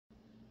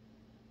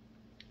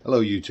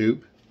Hello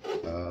YouTube.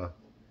 Uh,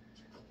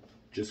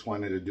 just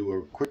wanted to do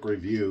a quick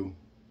review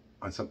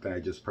on something I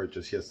just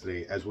purchased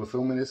yesterday. As we're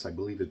filming this, I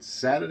believe it's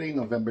Saturday,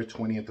 November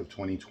 20th of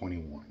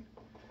 2021.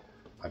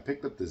 I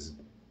picked up this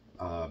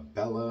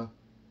Bella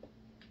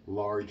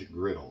Large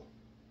Griddle.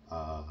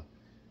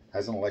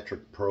 Has an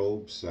electric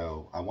probe,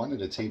 so I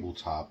wanted a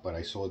tabletop, but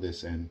I saw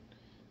this and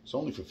it's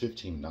only for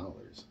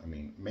 $15. I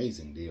mean,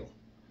 amazing deal.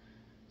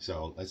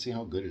 So let's see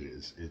how good it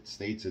is. It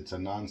states it's a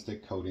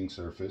non-stick coating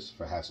surface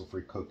for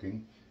hassle-free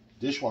cooking.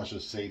 Dishwasher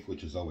safe,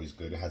 which is always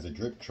good. It has a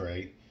drip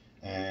tray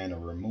and a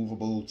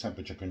removable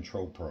temperature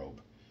control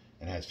probe.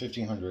 And it has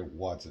 1500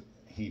 watts of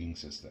heating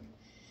system.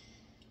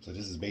 So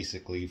this is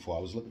basically for, I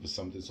was looking for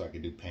something so I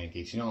could do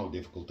pancakes. You know how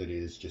difficult it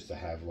is just to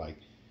have like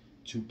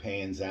 2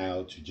 pans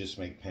out to just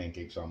make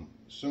pancakes. So I'm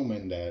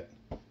assuming that,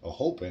 or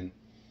hoping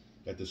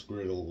that this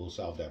griddle will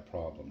solve that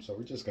problem. So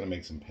we're just gonna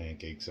make some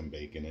pancakes and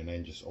bacon, and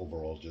then just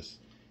overall just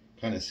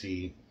kind of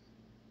see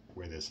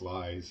where this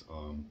lies.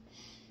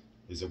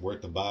 Is it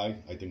worth the buy?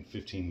 I think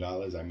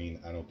 $15. I mean,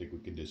 I don't think we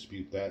could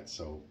dispute that,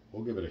 so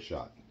we'll give it a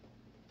shot.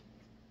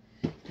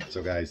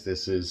 So guys,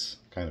 this is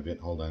kind of it.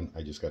 Hold on,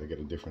 I just got to get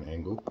a different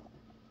angle.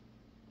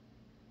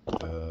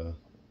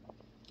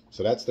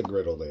 So that's the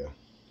griddle there.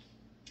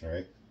 All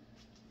right.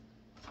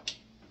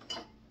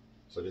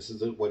 So this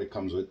is what it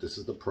comes with. This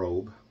is the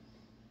probe,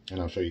 and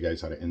I'll show you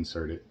guys how to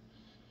insert it.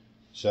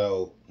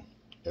 So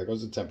there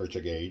goes the temperature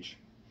gauge.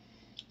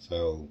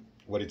 So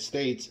what it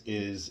states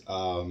is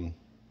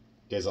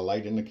there's a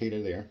light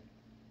indicator there.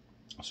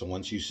 So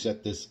once you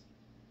set this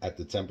at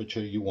the temperature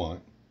you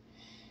want,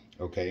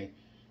 okay,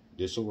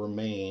 this will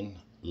remain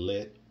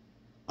lit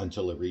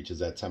until it reaches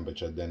that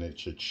temperature. Then it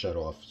should shut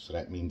off. So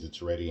that means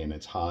it's ready and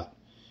it's hot.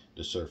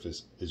 The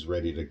surface is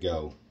ready to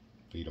go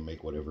for you to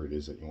make whatever it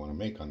is that you want to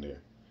make on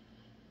there.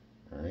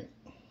 All right.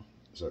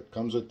 So it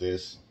comes with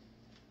this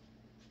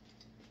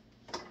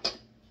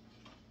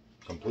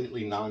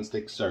completely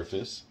non-stick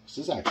surface. This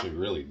is actually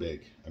really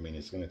big. I mean,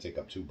 it's going to take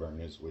up 2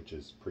 burners, which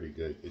is pretty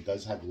good. It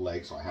does have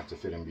legs, so I have to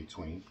fit in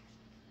between.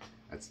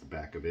 That's the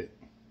back of it.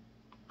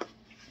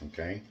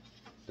 Okay.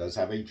 It does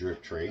have a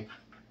drip tray.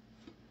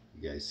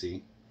 You guys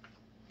see?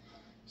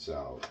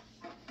 So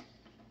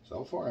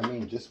far, I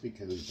mean, just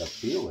because the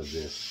feel of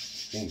this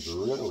seems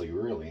really,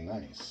 really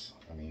nice.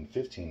 I mean,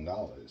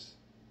 $15.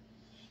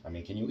 I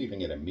mean, can you even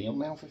get a meal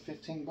now for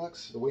 15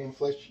 bucks? The way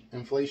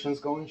inflation's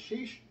going,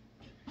 sheesh.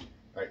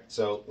 All right,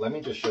 so let me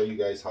just show you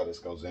guys how this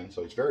goes in.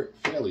 So it's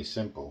fairly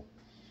simple.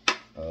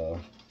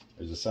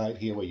 There's a side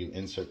here where you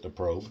insert the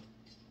probe.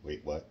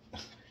 Wait, what?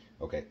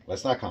 Okay,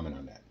 let's not comment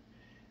on that.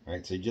 All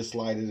right, so you just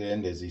slide it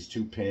in. There's these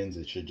 2 pins.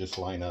 It should just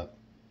line up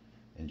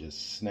and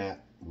just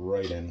snap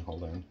right in.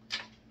 Hold on.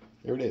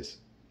 There it is.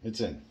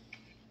 It's in.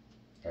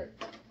 All right.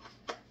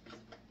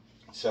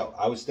 So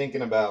I was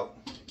thinking about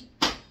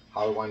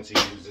how I wanted to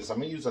use this. I'm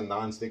going to use a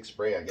non-stick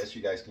spray. I guess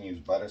you guys can use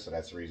butter, so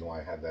that's the reason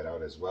why I have that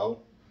out as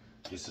well,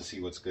 just to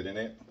see what's good in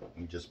it.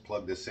 And just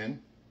plug this in.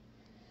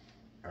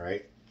 All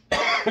right.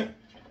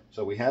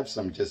 So we have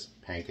some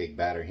just pancake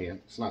batter here.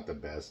 It's not the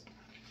best.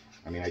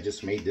 I mean, I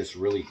just made this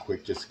really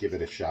quick. Just give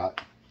it a shot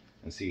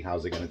and see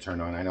how's it going to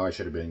turn on. I know I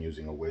should have been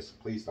using a whisk.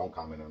 Please don't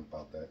comment on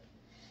about that.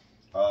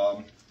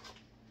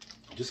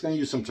 Just going to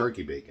use some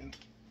turkey bacon.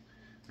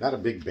 Not a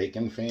big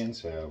bacon fan,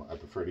 so I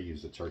prefer to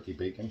use the turkey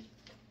bacon.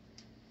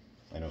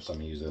 I know some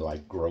of you are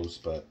like gross,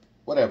 but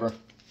whatever.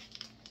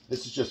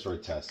 This is just for a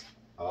test.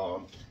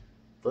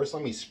 First,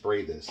 let me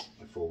spray this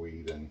before we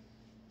even,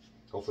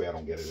 hopefully I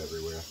don't get it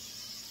everywhere.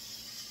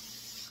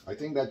 I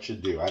think that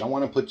should do. I don't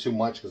want to put too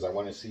much because I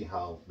want to see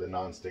how the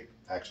non-stick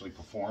actually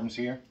performs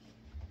here.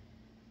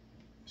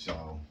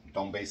 So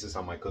don't base this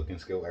on my cooking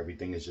skill.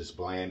 Everything is just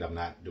bland. I'm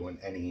not doing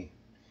any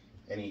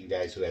of you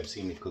guys who have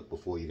seen me cook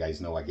before, you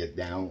guys know I get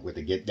down with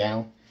the get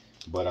down.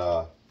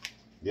 But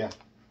yeah,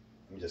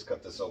 let me just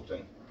cut this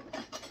open.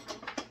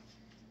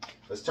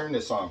 Let's turn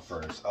this on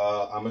first.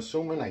 I'm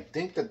assuming, I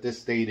think that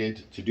this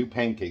stated to do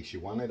pancakes,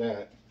 you want it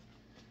at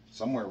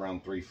somewhere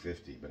around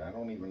 350, but I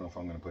don't even know if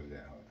I'm going to put it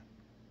at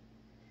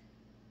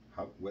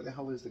where the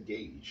hell is the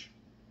gauge?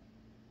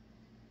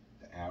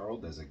 The arrow,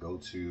 does it go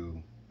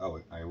to, oh,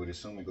 I would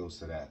assume it goes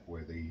to that,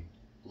 where the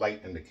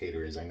light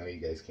indicator is. I know you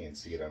guys can't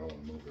see it. I don't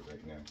want to move it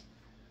right now.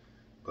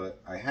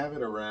 But I have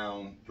it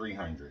around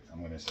 300, I'm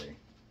going to say.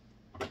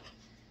 I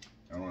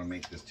don't want to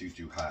make this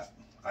too hot.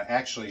 I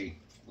actually,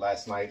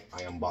 last night,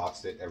 I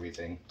unboxed it,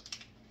 everything,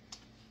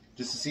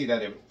 just to see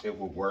that it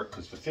would work,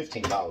 because for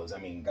 $15, I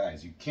mean,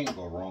 guys, you can't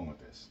go wrong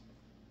with this.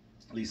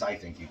 At least I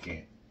think you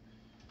can't.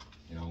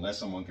 You know, unless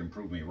someone can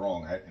prove me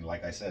wrong. And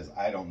like I said,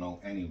 I don't know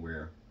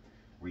anywhere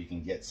where you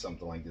can get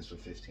something like this for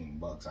 15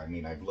 bucks. I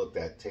mean, I've looked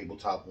at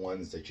tabletop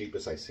ones. The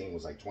cheapest I've seen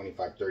was like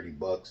 25, 30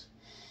 bucks.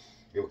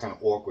 They were kind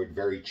of awkward,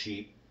 very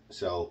cheap.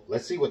 So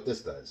let's see what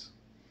this does.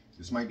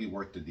 This might be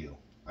worth the deal.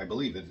 I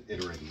believe it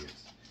already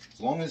is.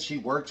 As long as she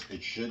works,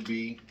 it should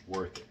be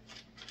worth it.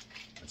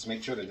 Let's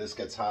make sure that this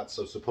gets hot.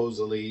 So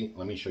supposedly,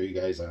 let me show you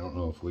guys. I don't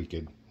know if we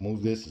could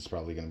move this. It's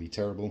probably going to be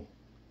terrible.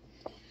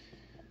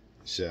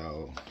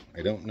 So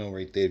I don't know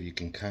right there if you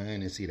can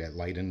kind of see that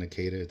light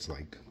indicator. It's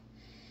like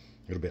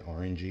little bit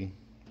orangey.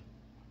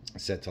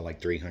 Set to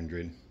like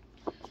 300.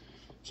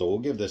 So we'll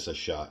give this a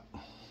shot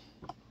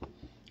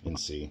and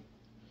see.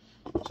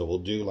 So we'll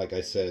do, like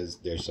I says,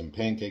 there's some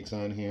pancakes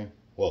on here.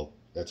 Well,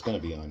 that's going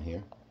to be on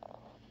here.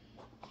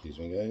 Excuse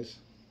me, guys.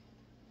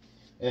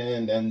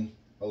 And then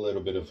a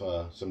little bit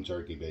of some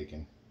turkey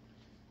bacon.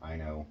 I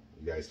know,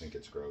 you guys think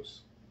it's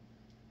gross.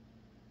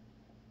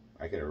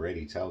 I could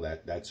already tell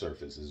that that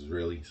surface is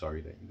really,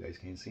 sorry that you guys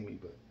can't see me,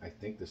 but I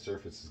think the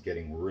surface is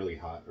getting really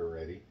hot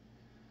already.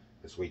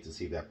 Let's wait to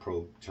see if that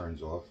probe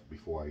turns off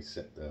before I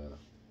set the,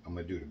 I'm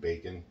going to do the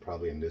bacon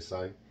probably on this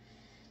side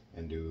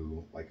and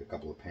do like a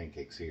couple of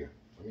pancakes here.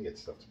 Let me get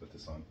stuff to put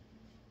this on.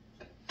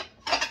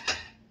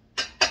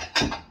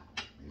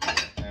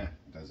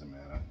 Doesn't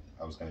matter.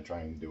 I was going to try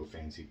and do a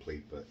fancy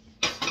plate, but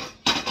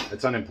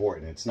it's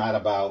unimportant. It's not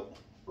about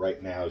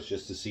right now. It's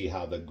just to see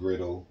how the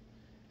griddle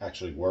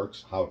actually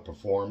works, how it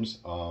performs.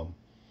 I'll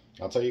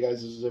tell you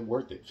guys, is it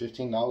worth it?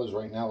 $15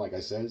 right now, like I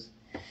says.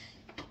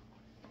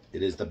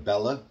 It is the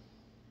Bella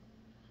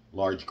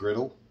Large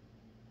Griddle.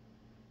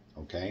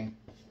 Okay,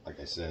 like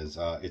I says,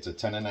 it's a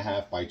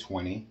 10.5 by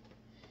 20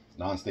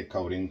 non-stick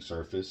coating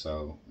surface,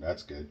 so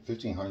that's good.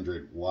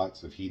 1500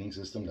 watts of heating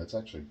system. That's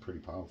actually pretty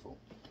powerful.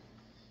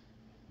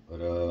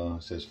 But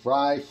it says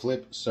fry,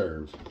 flip,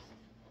 serve.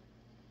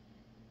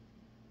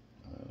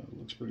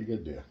 Looks pretty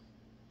good there.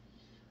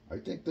 I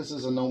think this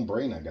is a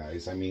no-brainer,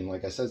 guys. I mean,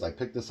 like I says, I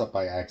picked this up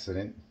by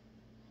accident.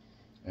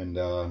 And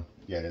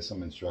yeah, there's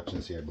some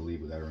instructions here, I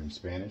believe, that are in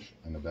Spanish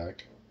in the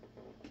back.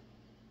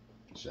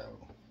 So,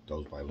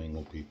 those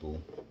bilingual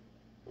people.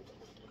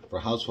 For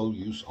household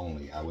use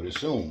only, I would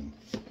assume.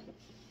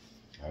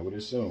 I would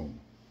assume.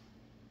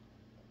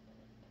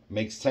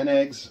 Makes 10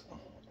 eggs,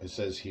 it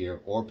says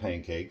here, or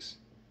pancakes.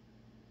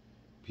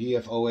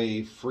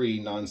 PFOA free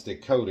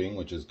non-stick coating,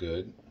 which is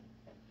good.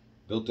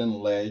 Built-in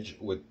ledge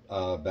with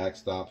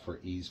backstop for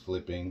ease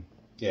flipping.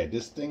 Yeah,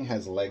 this thing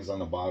has legs on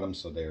the bottom,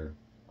 so they're,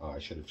 I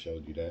should have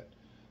showed you that.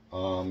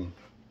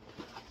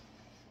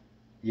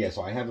 Yeah,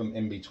 so I have them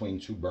in between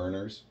two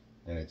burners,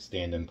 and it's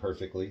standing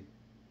perfectly.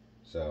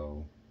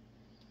 So,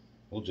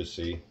 we'll just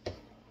see.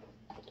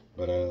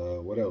 But,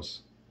 what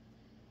else?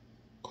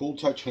 Cool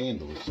touch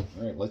handles.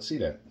 Alright, let's see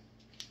that.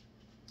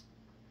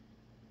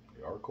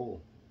 They are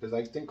cool. Because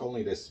I think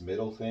only this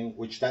middle thing,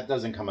 which that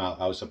doesn't come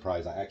out. I was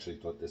surprised. I actually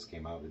thought this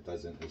came out. It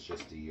doesn't. It's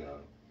just the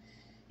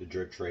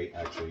drip tray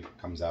actually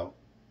comes out.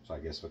 So I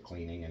guess for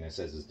cleaning. And it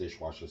says it's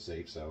dishwasher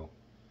safe. So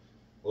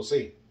we'll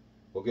see.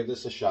 We'll give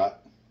this a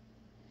shot.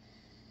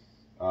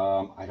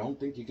 I don't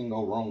think you can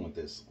go wrong with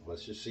this.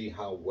 Let's just see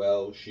how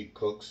well she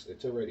cooks.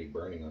 It's already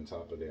burning on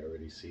top of there. I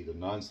already see the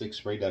non-stick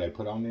spray that I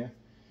put on there.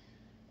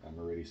 I'm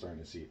already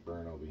starting to see it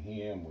burn over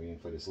here. I'm waiting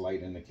for this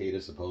light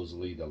indicator.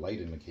 Supposedly the light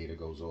indicator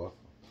goes off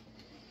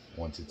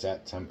once it's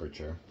at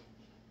temperature.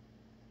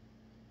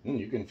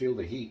 You can feel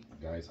the heat,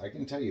 guys. I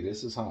can tell you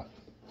this is hot.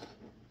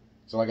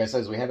 So like I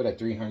says, we have it at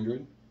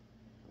 300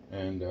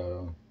 and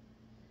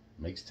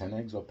makes 10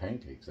 eggs or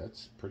pancakes.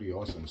 That's pretty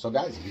awesome. So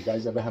guys, if you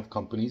guys ever have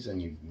companies and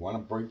you want to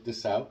break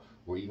this out,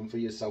 or even for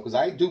yourself, because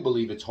I do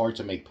believe it's hard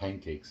to make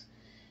pancakes,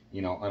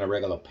 you know, on a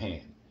regular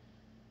pan.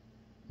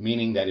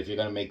 Meaning that if you're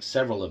going to make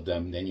several of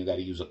them, then you got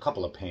to use a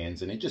couple of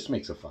pans, and it just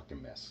makes a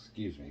fucking mess.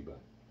 Excuse me, but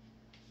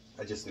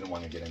I just didn't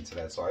want to get into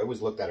that. So I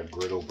always looked at a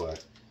griddle,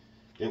 but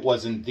it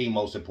wasn't the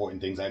most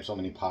important things. I have so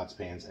many pots,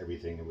 pans,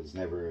 everything. It was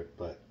never,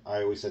 but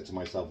I always said to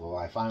myself, well,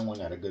 if I find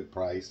one at a good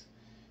price,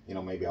 you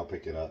know, maybe I'll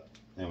pick it up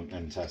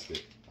and test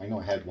it. I know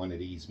I had one of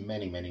these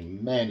many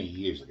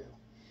years ago.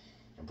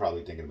 I'm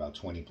probably thinking about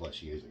 20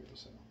 plus years ago.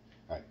 So,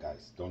 all right,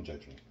 guys, don't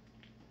judge me.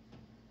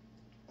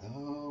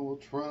 Oh, we'll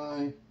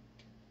try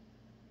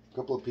a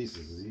couple of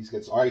pieces. These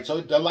gets all right.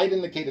 So the light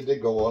indicator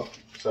did go off.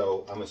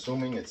 So I'm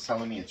assuming it's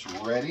telling me it's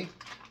ready.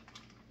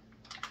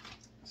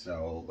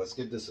 So let's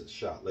give this a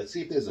shot. Let's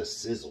see if there's a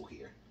sizzle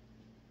here.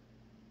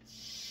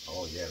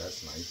 Oh yeah,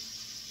 that's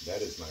nice.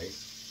 That is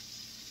nice.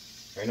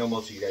 I know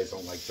most of you guys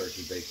don't like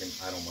turkey bacon.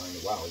 I don't mind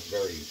it. Wow, it's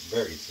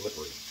very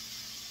slippery.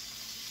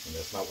 And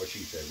that's not what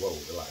she said. Whoa,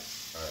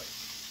 relax. All right.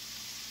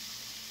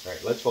 All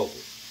right, let's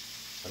focus.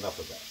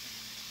 Enough of that.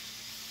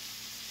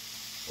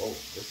 Oh,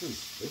 this is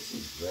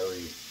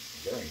very nice.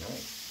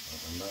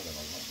 I'm not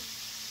gonna lie.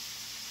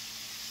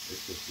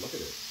 It's just, look at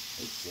this.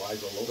 It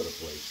slides all over the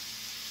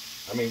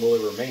place. I mean, will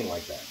it remain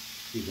like that?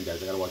 Excuse me,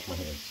 guys. I gotta wash my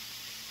hands.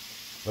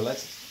 But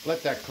let's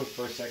let that cook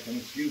for a second.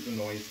 Excuse the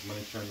noise. I'm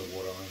gonna turn the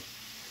water on.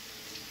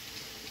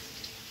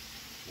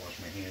 Wash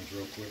my hands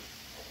real quick.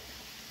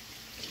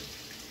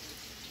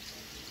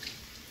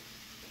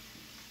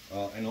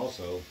 And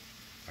also,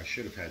 I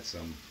should have had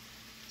some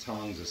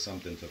tongs or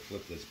something to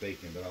flip this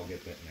bacon, but I'll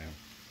get that now.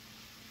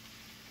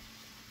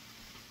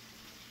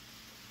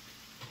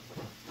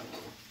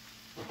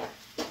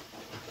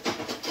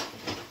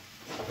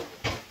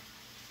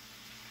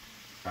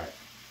 Alright,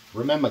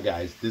 remember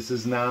guys, this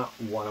is not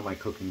one of my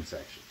cooking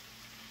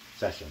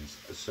sessions,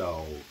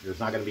 so there's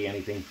not going to be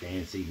anything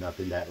fancy,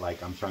 nothing that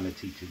like I'm trying to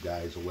teach you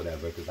guys or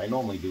whatever, because I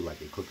normally do like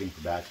a cooking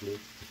for bachelors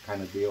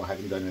kind of deal. I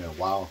haven't done it in a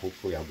while.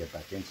 Hopefully I'll get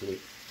back into it.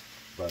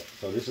 But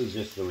so this is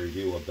just the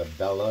review of the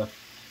Bella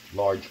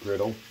Large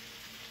Griddle.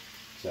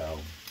 So,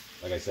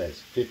 like I said,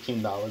 it's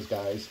 $15,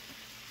 guys.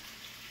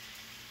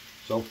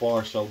 So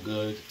far, so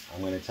good.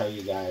 I'm going to tell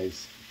you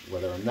guys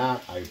whether or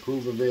not I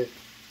approve of it.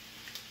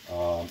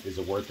 Is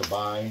it worth the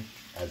buy?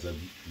 As of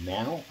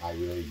now, I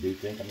really do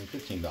think. I mean,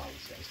 $15, guys.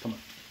 Come on.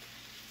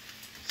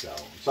 So,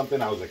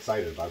 something I was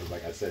excited about.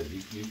 Like I said,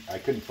 I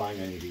couldn't find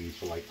any of these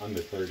for like under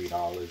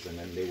 $30, and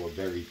then they were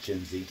very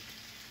chintzy.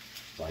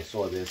 So I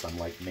saw this. I'm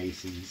like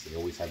Macy's. They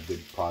always have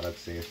good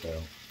products there.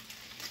 So,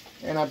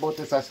 and I bought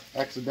this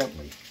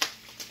accidentally.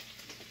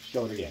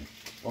 Show it again.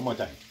 One more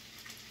time.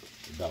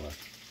 Bella.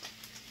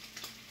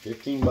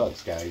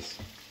 $15, guys.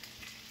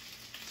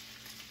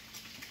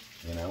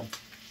 You know?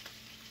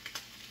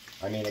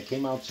 I mean, it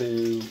came out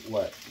to,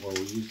 what? Well,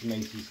 we used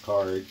Macy's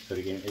card, so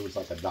again, it was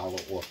like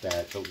 $1 off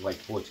that, so it was like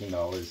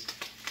 $14.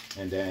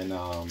 And then,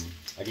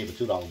 I gave a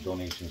 $2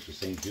 donation for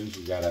St. Jude's.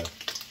 We gotta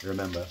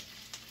remember,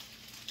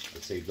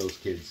 let's save those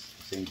kids.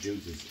 St.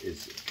 Jude's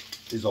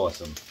is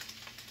awesome.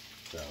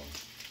 So,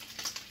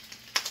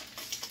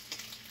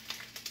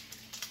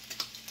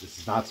 this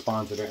is not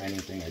sponsored or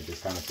anything. I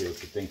just kind of feel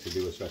it's the thing to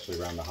do, especially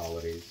around the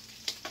holidays.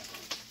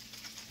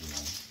 You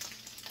know,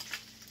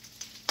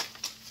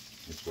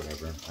 it's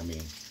whatever. I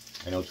mean,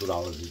 I know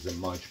 $2 isn't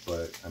much,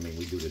 but I mean,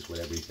 we do this with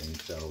everything.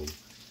 So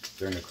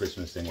during the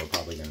Christmas thing, we're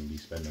probably going to be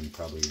spending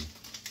probably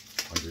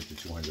 $100 to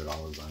 $200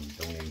 on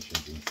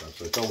donations and stuff.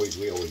 So it's always,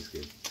 we always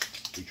give.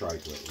 We try to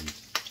at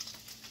least.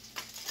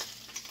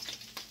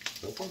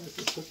 So far, this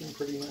is cooking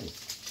pretty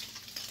nice.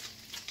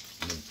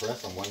 I'm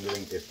impressed. I'm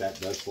wondering if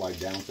that does slide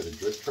down to the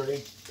drip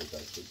tray, because I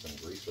put some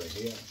grease right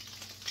here.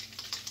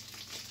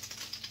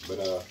 But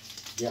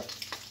yeah,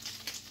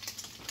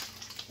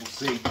 we'll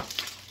see.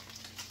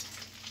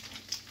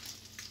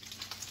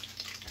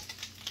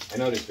 I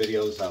know this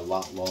video is a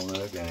lot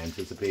longer than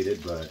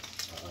anticipated, but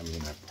I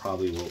mean, I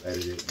probably will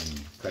edit it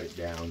and cut it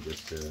down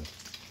just to,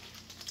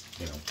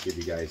 you know, give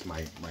you guys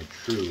my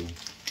true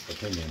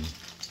opinion.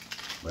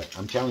 But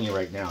I'm telling you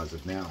right now, as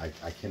of now,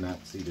 I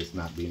cannot see this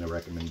not being a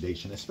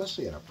recommendation,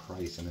 especially at a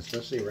price, and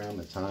especially around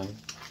the time,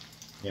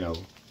 you know,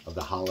 of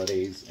the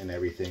holidays and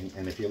everything.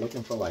 And if you're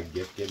looking for like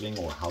gift giving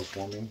or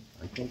housewarming,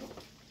 I think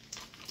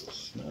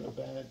it's not a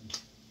bad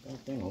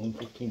thing. Only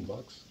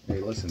 $15.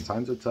 Hey, listen,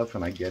 times are tough,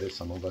 and I get it.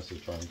 Some of us are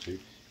trying to.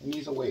 And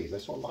these are ways. I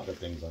saw a lot of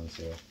things on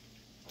sale.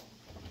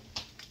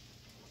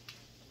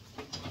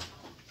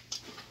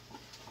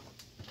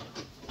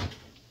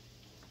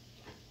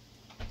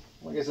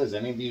 Like I said,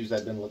 any of you that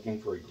have been looking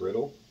for a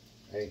griddle,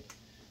 hey,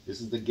 this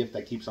is the gift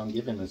that keeps on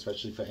giving,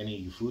 especially for any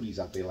of you foodies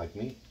out there like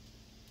me.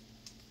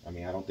 I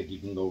mean, I don't think you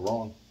can go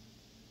wrong.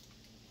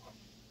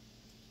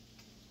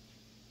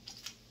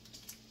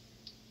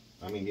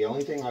 I mean, the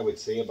only thing I would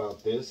say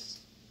about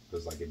this,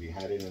 because like if you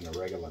had it in a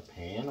regular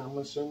pan, I'm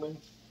assuming,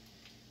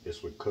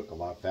 this would cook a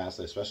lot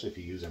faster, especially if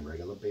you're using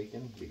regular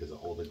bacon because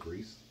of all the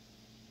grease.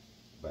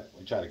 But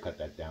we try to cut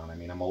that down. I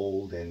mean, I'm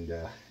old and,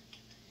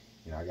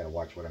 you know, I got to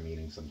watch what I'm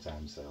eating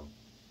sometimes, so.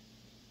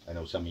 I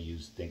know some of you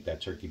think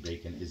that turkey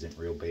bacon isn't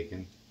real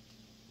bacon,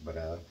 but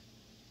I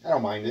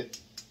don't mind it.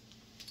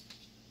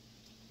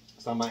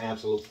 It's not my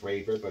absolute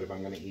favorite, but if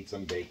I'm going to eat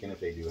some bacon, if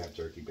they do have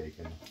turkey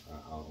bacon,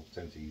 I'll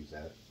tend to use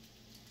that.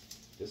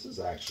 This is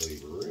actually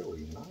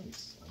really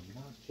nice. I'm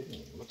not kidding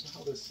you. Look at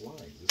how this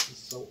slides. This is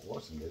so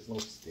awesome. There's no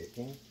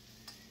sticking.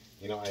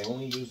 You know, I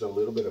only use a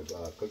little bit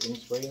of cooking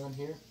spray on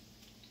here,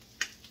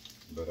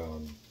 but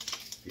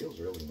feels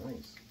really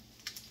nice.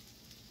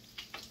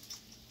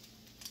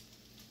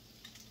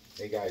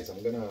 Hey guys,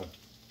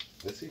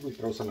 let's see if we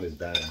throw some of this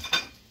batter.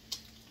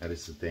 That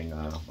is the thing,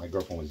 my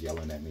girlfriend was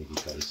yelling at me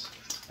because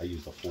I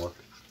used a fork,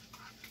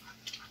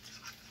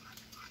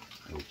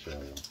 which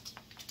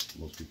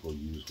most people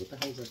use. What the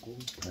hell is that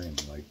called? I am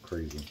like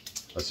crazy.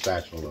 A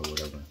spatula or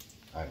whatever.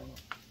 I don't know.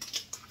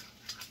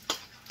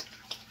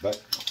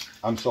 But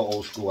I'm so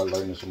old school, I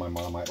learned this from my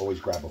mom. I always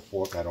grab a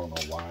fork. I don't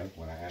know why,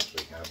 when I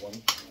actually have one.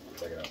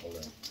 Check it out, hold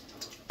on.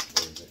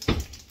 Where is it?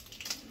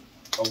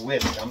 A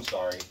whisk, I'm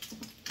sorry.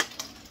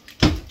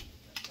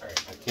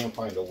 Alright, I can't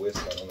find a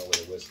whisk. I don't know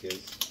where the whisk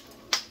is.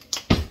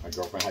 My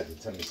girlfriend has a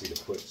tendency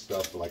to put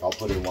stuff, like I'll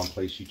put it in one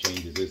place, she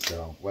changes it,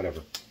 so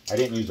whatever. I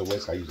didn't use a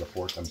whisk, I used a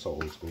fork. I'm so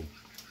old school.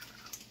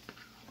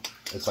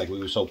 It's like we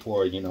were so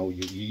poor, you know,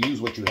 you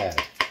use what you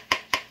had.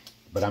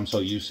 But I'm so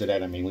used to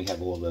that. I mean, we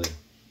have all the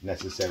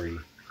necessary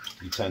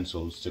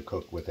utensils to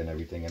cook with and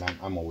everything, and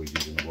I'm always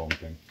using the wrong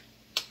thing.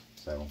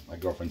 So my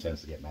girlfriend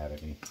tends to get mad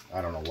at me.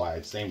 I don't know why.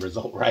 It's same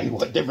result, right?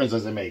 What difference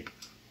does it make?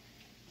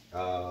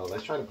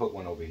 Let's try to put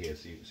one over here,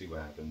 see what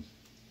happens.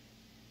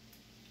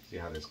 See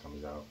how this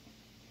comes out.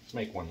 Let's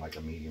make one like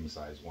a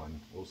medium-sized one.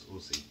 We'll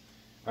see.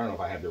 I don't know if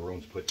I have the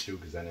room to put two,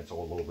 because then it's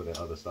all over the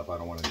other stuff. I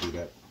don't want to do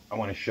that. I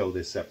want to show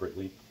this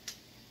separately.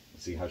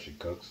 See how she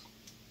cooks.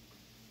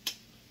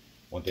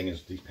 One thing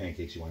is these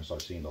pancakes, you want to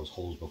start seeing those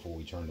holes before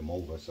we turn them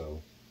over.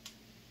 So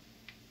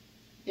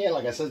yeah,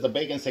 like I said, the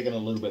bacon's taking a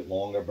little bit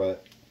longer,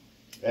 but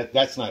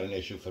that's not an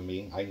issue for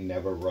me. I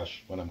never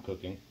rush when I'm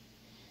cooking,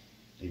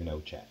 even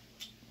though chat.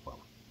 Well,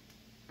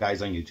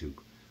 guys on YouTube,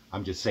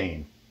 I'm just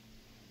saying,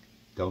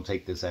 don't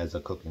take this as a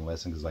cooking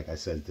lesson, because like I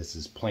said, this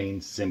is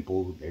plain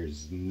simple.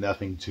 There's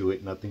nothing to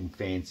it, nothing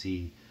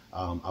fancy.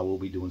 I will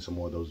be doing some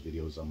more of those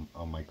videos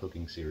on my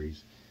cooking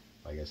series.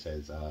 Like I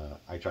said,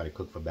 I try to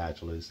cook for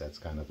bachelors. That's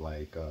kind of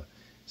like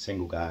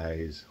single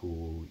guys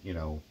who, you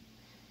know,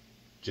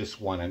 just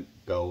want to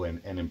go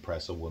and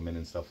impress a woman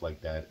and stuff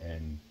like that.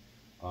 And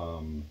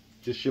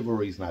just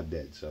chivalry's not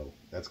dead. So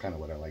that's kind of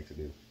what I like to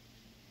do.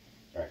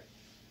 All right,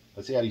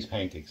 let's see how these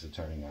pancakes are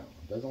turning out.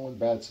 It doesn't look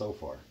bad so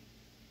far.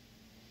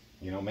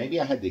 You know, maybe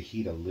I had the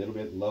heat a little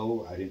bit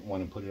low. I didn't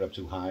want to put it up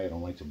too high. I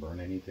don't like to burn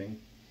anything.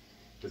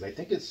 Because I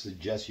think it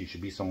suggests you should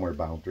be somewhere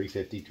about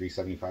 350,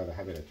 375. I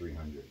have it at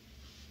 300.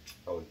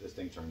 Oh, this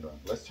thing turned on.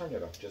 Let's turn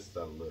it up just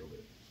a little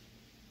bit.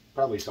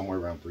 Probably somewhere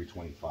around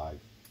 325,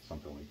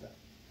 something like that.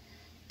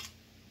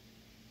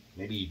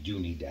 Maybe you do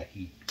need that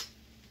heat.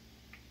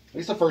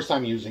 It's the first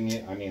time using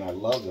it. I mean, I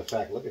love the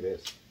fact, look at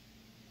this.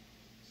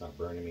 It's not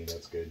burning me,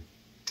 that's good.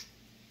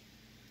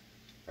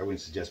 I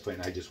wouldn't suggest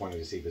putting, I just wanted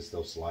to see if it's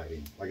still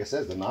sliding. Like I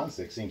said, the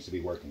nonstick seems to be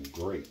working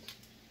great.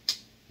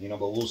 You know,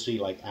 but we'll see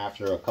like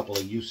after a couple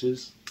of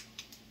uses.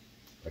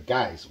 But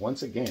guys,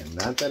 once again,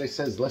 not that it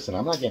says, listen,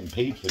 I'm not getting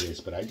paid for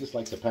this, but I just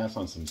like to pass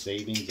on some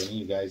savings. Any of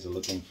you guys are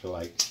looking for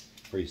like,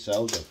 for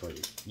yourselves or for,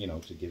 you know,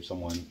 to give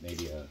someone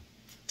maybe a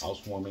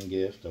housewarming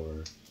gift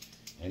or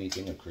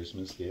anything, a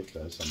Christmas gift,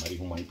 somebody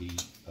who might be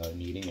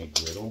needing a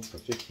griddle for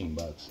 15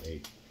 bucks.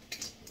 Hey,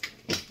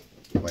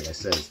 like I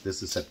said,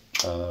 this is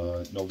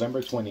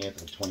November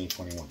 20th of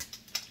 2021.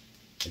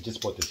 I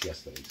just bought this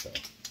yesterday, so.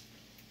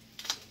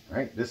 All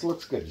right, this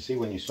looks good. You see,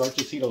 when you start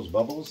to see those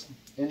bubbles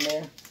in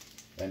there,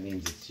 that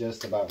means it's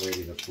just about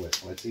ready to flip.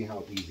 Let's see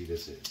how easy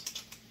this is.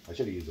 I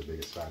should have used a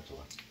bigger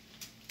spatula.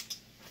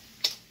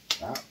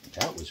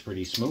 That was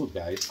pretty smooth,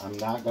 guys. I'm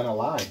not gonna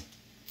lie.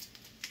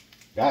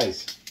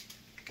 Guys,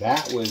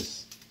 that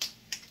was,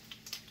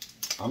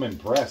 I'm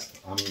impressed.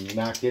 I'm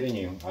not kidding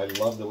you. I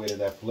love the way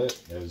that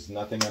flipped. There's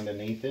nothing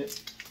underneath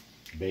it.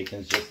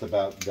 Bacon's just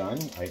about done.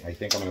 I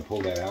think I'm gonna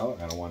pull that out.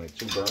 I don't want it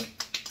too burnt.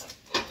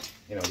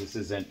 You know, this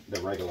isn't the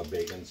regular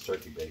bacon, it's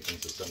turkey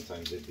bacon, so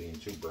sometimes it being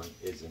too burnt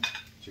isn't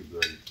too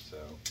great, so.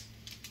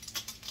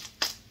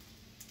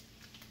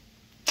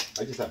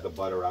 I just have the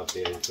butter out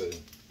there to,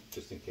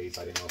 just in case.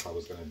 I didn't know if I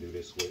was going to do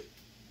this with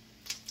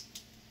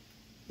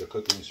the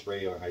cooking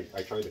spray, or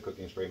I tried the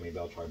cooking spray, maybe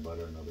I'll try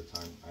butter another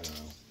time. I don't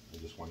know. I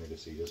just wanted to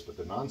see this, but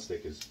the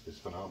nonstick is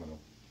phenomenal.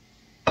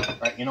 All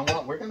right, you know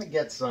what? We're going to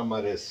get some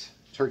of this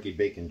turkey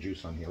bacon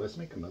juice on here. Let's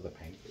make another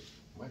pancake.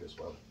 Might as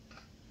well.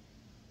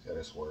 See how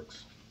this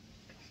works.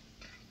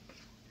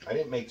 I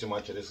didn't make too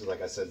much of this, because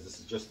like I said, this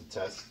is just a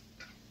test.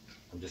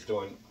 I'm just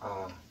doing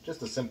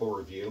just a simple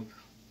review,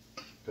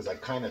 because I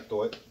kind of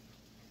thought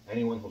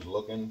anyone who's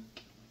looking,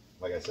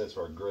 like I said,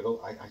 for a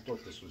griddle, I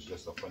thought this was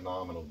just a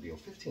phenomenal deal.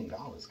 $15,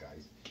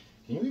 guys.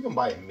 Can you even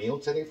buy a meal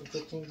today for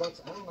 15 bucks?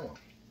 I don't know.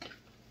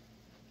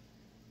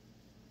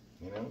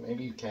 You know,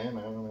 maybe you can,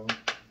 I don't know.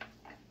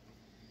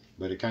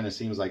 But it kind of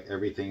seems like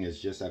everything is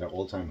just at an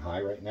all-time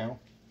high right now.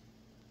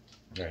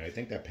 All right, I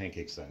think that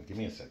pancake's done. Give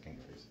me a second,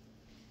 guys.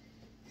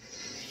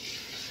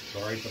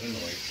 Sorry for the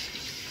noise.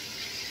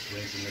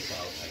 Rinsing this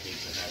out. I hate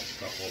to have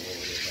stuff all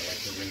over this. I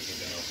like to rinse it,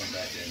 then I'll come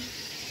back and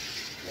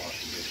wash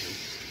the dishes.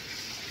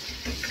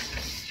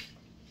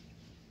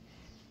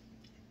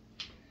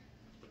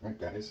 Alright,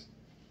 guys.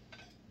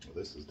 Well,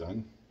 this is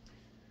done.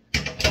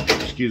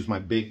 Excuse my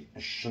big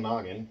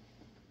schnoggin.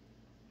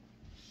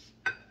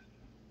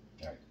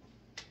 Alright.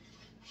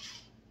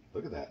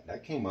 Look at that.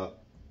 That came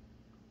up.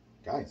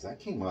 Guys,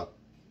 that came up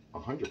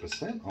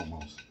 100%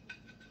 almost.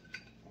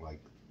 Like,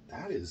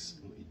 that is,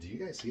 do you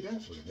guys see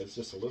that? There's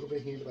just a little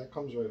bit here that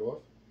comes right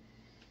off.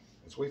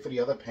 Let's wait for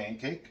the other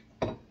pancake.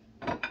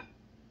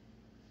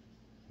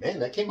 Man,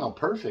 that came out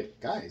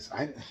perfect. Guys,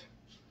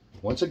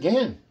 once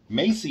again,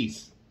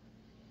 Macy's.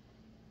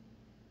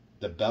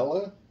 The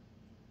Bella,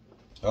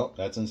 oh,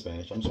 that's in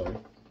Spanish, I'm sorry.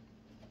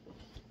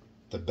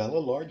 The Bella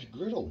Large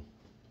Griddle.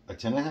 A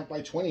 10.5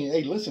 by 20.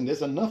 Hey, listen,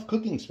 there's enough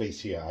cooking space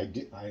here. I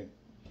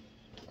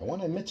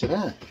want to admit to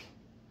that.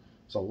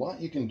 There's a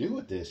lot you can do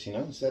with this, you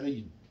know, instead of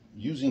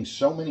using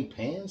so many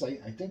pans. I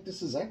think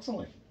this is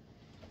excellent.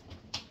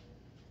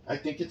 I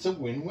think it's a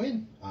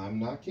win-win. I'm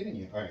not kidding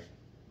you. All right.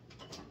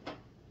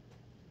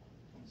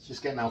 It's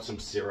just getting out some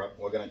syrup.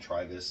 We're going to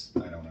try this.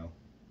 I don't know.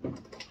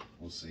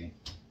 We'll see.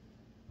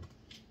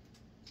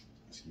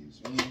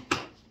 Excuse me.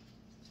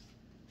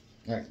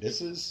 All right.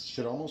 This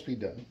should almost be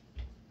done.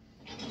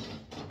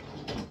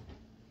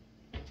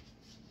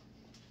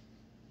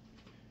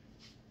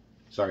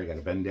 Sorry, I got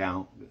to bend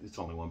down. It's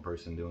only one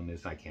person doing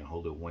this. I can't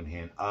hold it with one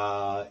hand.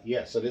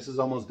 Yeah, so this is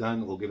almost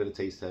done. We'll give it a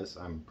taste test.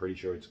 I'm pretty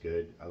sure it's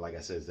good. Like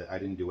I said, I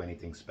didn't do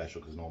anything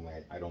special, because normally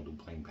I don't do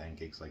plain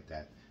pancakes like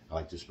that. I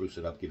like to spruce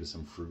it up, give it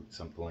some fruit,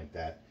 something like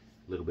that.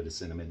 A little bit of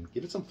cinnamon.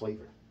 Give it some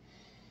flavor.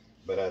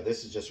 But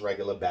this is just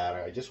regular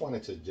batter. I just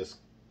wanted to just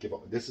give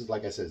up. This is,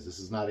 like I said, this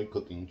is not a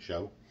cooking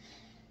show.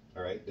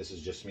 All right, this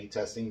is just me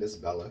testing this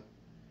Bella.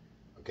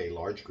 Okay,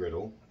 Large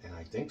Griddle. And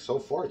I think so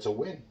far it's a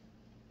win.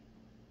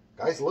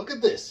 Guys, look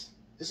at this.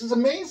 This is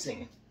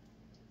amazing.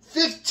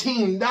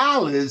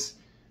 $15?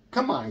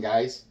 Come on,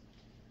 guys.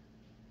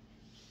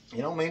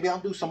 You know, maybe I'll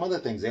do some other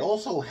things. They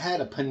also had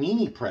a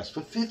panini press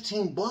for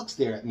 15 bucks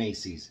there at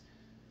Macy's.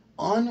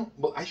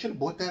 Well, I should have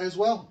bought that as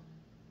well.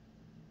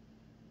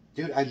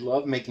 Dude, I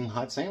love making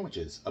hot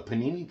sandwiches. A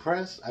panini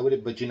press, I would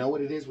have, but you know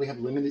what it is? We have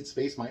limited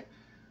space.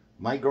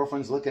 My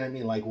girlfriend's looking at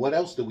me like, what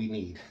else do we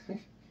need?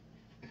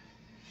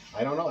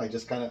 I don't know. I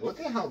just kind of, look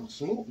how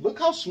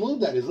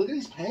smooth that is. Look at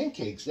these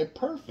pancakes. They're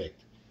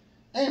perfect.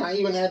 And I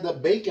even had the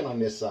bacon on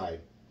this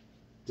side.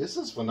 This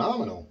is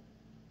phenomenal.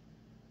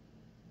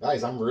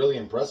 Guys, I'm really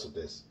impressed with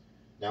this.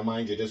 Now,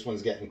 mind you, this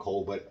one's getting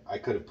cold, but I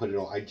could have put it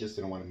on. I just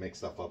didn't want to mix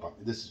stuff up.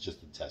 This is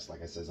just a test.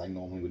 Like I said, I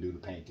normally would do the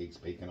pancakes,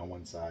 bacon on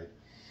one side.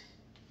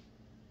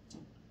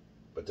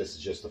 But this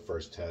is just the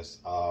first test.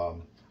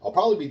 I'll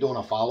probably be doing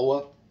a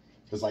follow-up.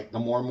 Because, like, the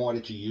more and more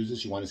that you use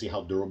this, you want to see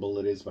how durable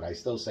it is. But I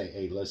still say,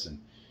 hey,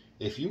 listen.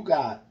 If you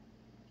got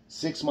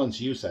 6 months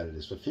use out of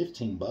this for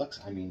 15 bucks,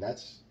 I mean,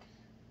 that's...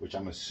 Which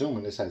I'm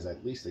assuming this has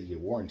at least a year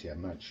warranty.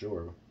 I'm not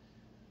sure.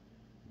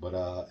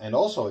 But, and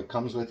also it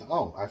comes with,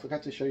 oh, I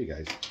forgot to show you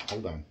guys.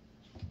 Hold on.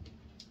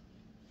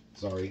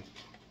 Sorry.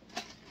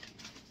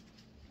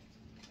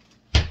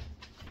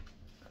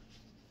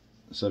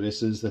 So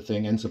this is the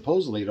thing. And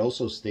supposedly it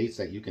also states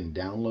that you can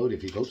download,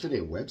 if you go to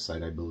their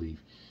website, I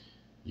believe,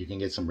 you can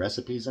get some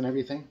recipes and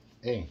everything.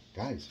 Hey,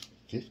 guys,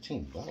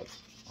 15 bucks.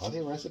 Are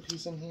there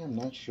recipes in here? I'm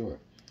not sure.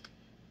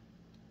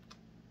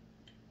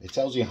 It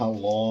tells you how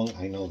long,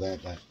 I know that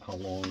how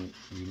long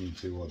you need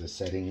to, or the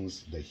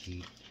settings, the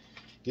heat.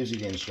 Gives you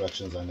the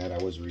instructions on that.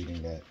 I was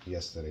reading that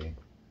yesterday.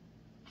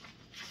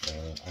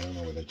 I don't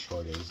know where the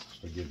chart is.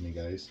 Forgive me,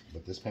 guys.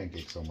 But this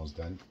pancake's almost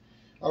done.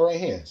 Oh, right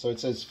here. So it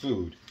says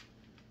food.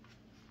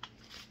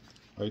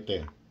 Right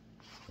there.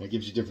 And it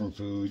gives you different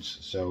foods.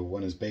 So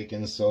one is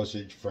bacon,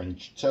 sausage,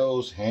 French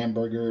toast,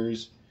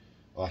 hamburgers,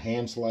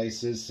 ham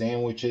slices,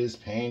 sandwiches,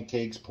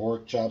 pancakes,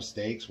 pork chops,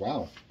 steaks.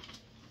 Wow.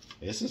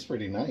 This is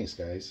pretty nice,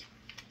 guys.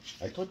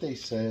 I thought they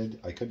said,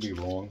 I could be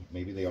wrong.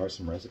 Maybe there are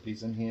some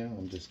recipes in here.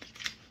 I'm just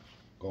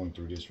going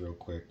through this real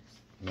quick.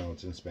 No,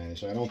 it's in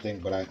Spanish. I don't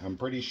think, but I'm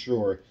pretty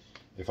sure,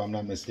 if I'm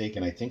not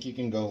mistaken, I think you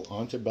can go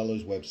onto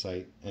Bella's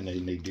website, and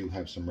then they do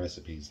have some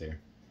recipes there.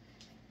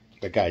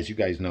 But guys, you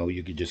guys know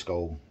you could just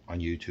go on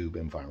YouTube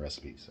and find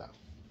recipes. So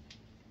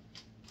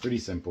pretty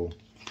simple.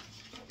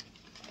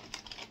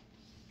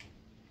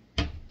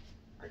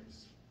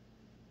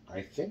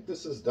 I think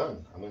this is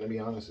done. I'm going to be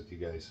honest with you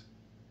guys.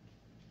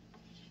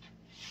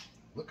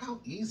 Look how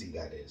easy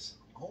that is.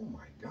 Oh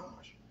my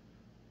gosh.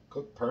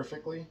 Cooked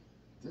perfectly.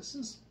 This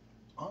is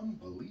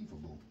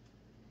unbelievable.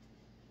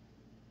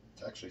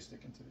 It's actually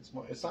sticking to this.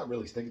 It's not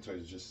really sticking to it.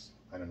 It's just,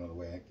 I don't know the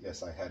way.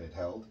 Yes, I had it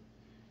held.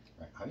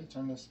 All right, how do you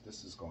turn this?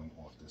 This is going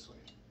off this way.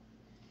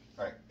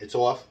 All right, it's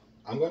off.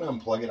 I'm going to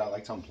unplug it. I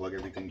like to unplug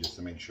everything just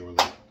to make sure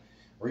that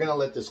we're going to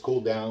let this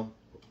cool down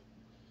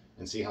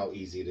and see how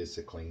easy it is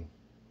to clean.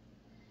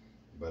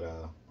 But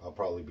I'll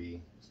probably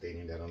be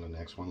stating that on the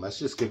next one. Let's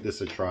just give this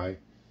a try and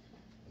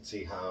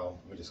see how.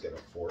 Let me just get a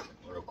fork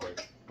real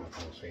quick. My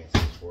most fancy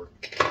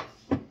fork.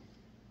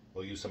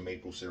 We'll use some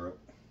maple syrup.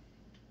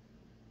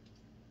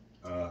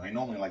 I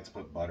normally like to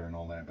put butter and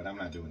all that, but I'm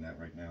not doing that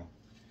right now.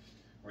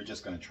 We're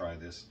just going to try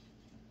this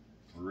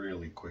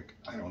really quick.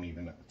 I don't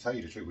even, to tell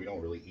you the truth, we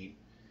don't really eat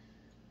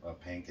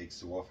pancakes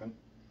too often.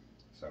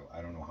 So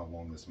I don't know how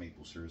long this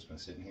maple syrup's been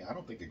sitting here. I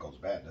don't think it goes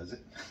bad, does it?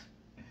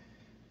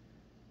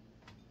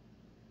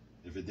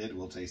 If it did,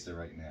 we'll taste it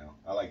right now.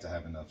 I like to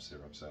have enough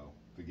syrup, so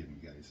forgive me,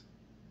 guys.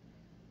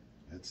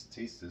 Let's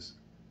taste this.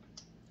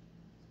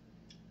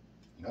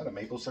 No, the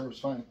maple syrup's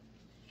fine.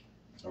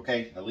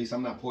 Okay, at least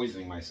I'm not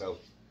poisoning myself.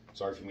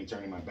 Sorry for me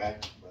turning my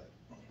back, but...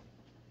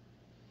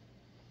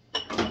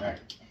 Alright,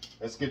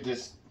 let's give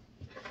this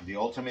the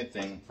ultimate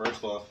thing.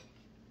 First off,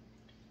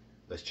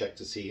 let's check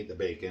to see the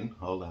bacon.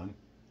 Hold on.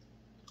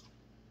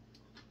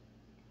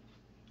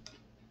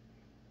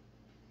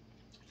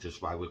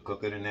 Just why I would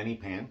cook it in any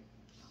pan.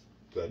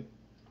 Good.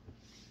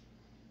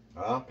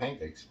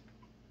 Pancakes.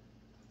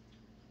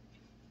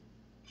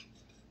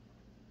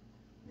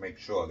 Make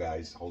sure,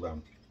 guys, hold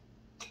on,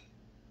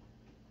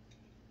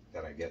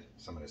 that I get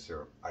some of the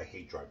syrup. I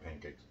hate dry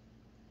pancakes.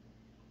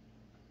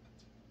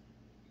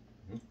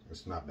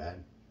 It's not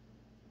bad.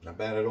 Not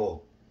bad at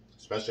all.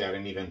 Especially I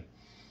didn't even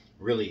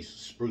really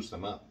spruce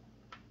them up.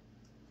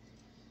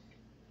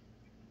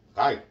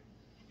 All right.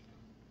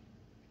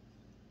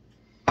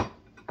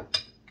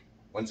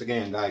 Once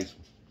again, guys,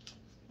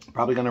 I'm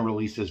probably going to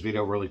release this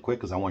video really quick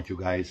because I want you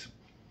guys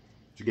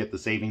to get the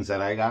savings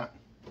that I got.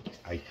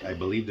 I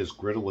believe this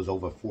griddle was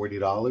over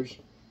 $40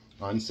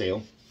 on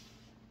sale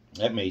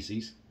at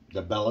Macy's.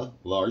 The Bella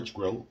Large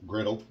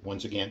Griddle,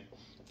 once again,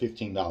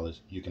 $15.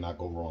 You cannot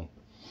go wrong.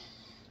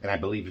 And I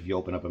believe if you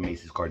open up a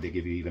Macy's card, they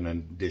give you even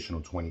an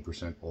additional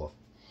 20% off.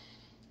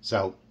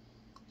 So,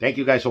 thank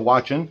you guys for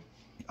watching.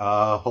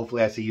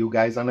 Hopefully I see you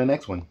guys on the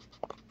next one.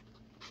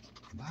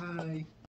 Bye.